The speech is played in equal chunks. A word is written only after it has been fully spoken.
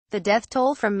The death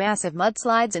toll from massive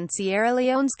mudslides in Sierra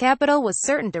Leone's capital was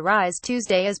certain to rise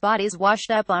Tuesday as bodies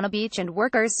washed up on a beach and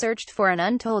workers searched for an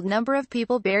untold number of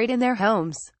people buried in their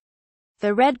homes.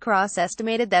 The Red Cross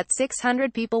estimated that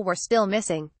 600 people were still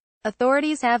missing.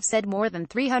 Authorities have said more than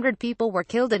 300 people were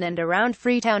killed in and around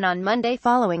Freetown on Monday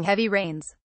following heavy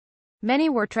rains. Many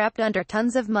were trapped under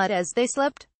tons of mud as they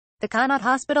slept. The Connaught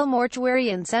Hospital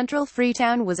mortuary in central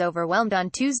Freetown was overwhelmed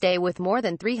on Tuesday with more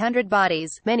than 300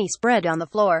 bodies, many spread on the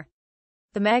floor.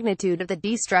 The magnitude of the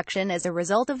destruction as a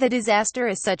result of the disaster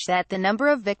is such that the number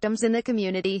of victims in the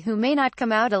community who may not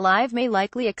come out alive may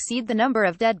likely exceed the number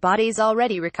of dead bodies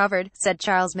already recovered, said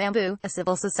Charles Mambu, a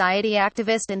civil society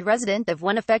activist and resident of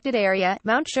one affected area,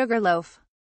 Mount Sugarloaf.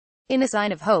 In a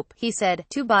sign of hope, he said,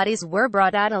 2 bodies were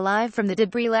brought out alive from the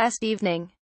debris last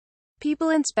evening.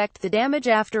 People inspect the damage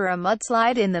after a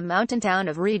mudslide in the mountain town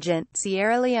of Regent,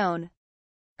 Sierra Leone.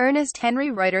 Ernest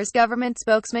Henry Reuters government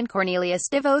spokesman Cornelius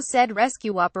Stivos said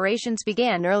rescue operations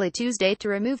began early Tuesday to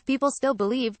remove people still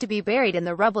believed to be buried in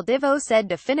the rubble. Stivos said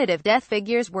definitive death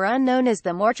figures were unknown as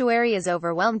the mortuary is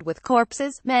overwhelmed with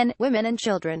corpses, men, women and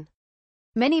children.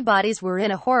 Many bodies were in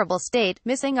a horrible state,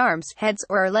 missing arms, heads,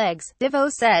 or legs,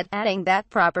 Stivos said, adding that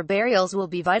proper burials will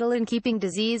be vital in keeping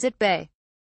disease at bay.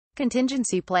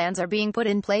 Contingency plans are being put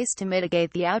in place to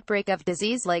mitigate the outbreak of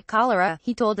disease like cholera,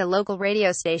 he told a local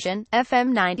radio station,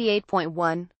 FM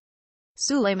 98.1.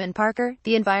 Suleiman Parker,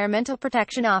 the environmental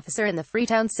protection officer in the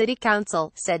Freetown City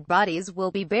Council, said bodies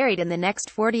will be buried in the next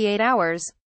 48 hours.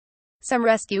 Some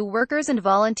rescue workers and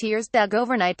volunteers dug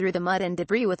overnight through the mud and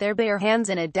debris with their bare hands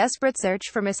in a desperate search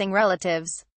for missing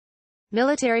relatives.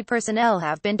 Military personnel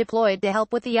have been deployed to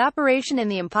help with the operation in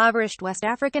the impoverished West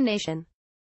African nation.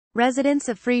 Residents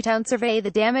of Freetown survey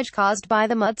the damage caused by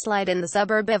the mudslide in the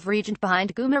suburb of Regent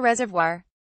behind Gouma Reservoir.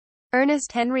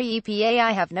 Ernest Henry EPA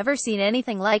I have never seen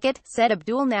anything like it, said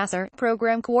Abdul Nasser,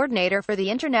 program coordinator for the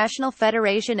International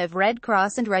Federation of Red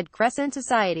Cross and Red Crescent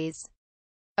Societies.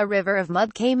 A river of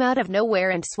mud came out of nowhere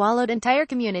and swallowed entire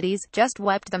communities, just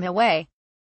wiped them away.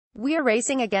 We are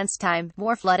racing against time,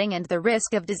 more flooding and the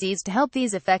risk of disease to help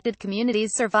these affected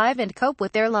communities survive and cope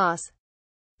with their loss.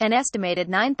 An estimated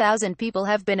 9,000 people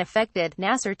have been affected,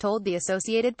 Nasser told the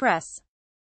Associated Press.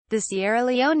 The Sierra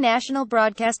Leone National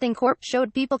Broadcasting Corp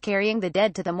showed people carrying the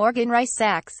dead to the morgue in rice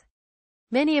sacks.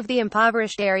 Many of the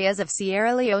impoverished areas of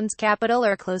Sierra Leone's capital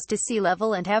are close to sea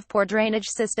level and have poor drainage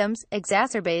systems,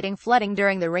 exacerbating flooding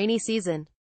during the rainy season.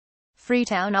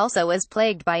 Freetown also is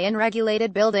plagued by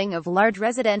unregulated building of large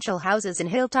residential houses in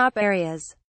hilltop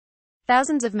areas.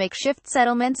 Thousands of makeshift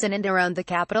settlements in and around the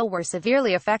capital were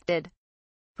severely affected.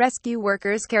 Rescue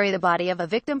workers carry the body of a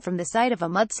victim from the site of a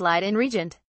mudslide in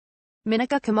Regent.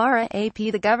 Minika Kamara,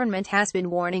 AP The government has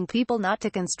been warning people not to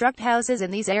construct houses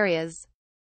in these areas.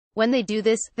 When they do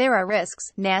this, there are risks,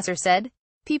 Nasser said.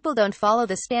 People don't follow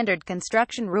the standard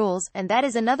construction rules, and that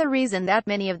is another reason that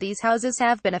many of these houses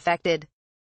have been affected.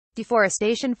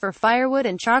 Deforestation for firewood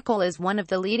and charcoal is one of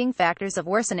the leading factors of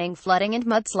worsening flooding and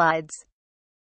mudslides.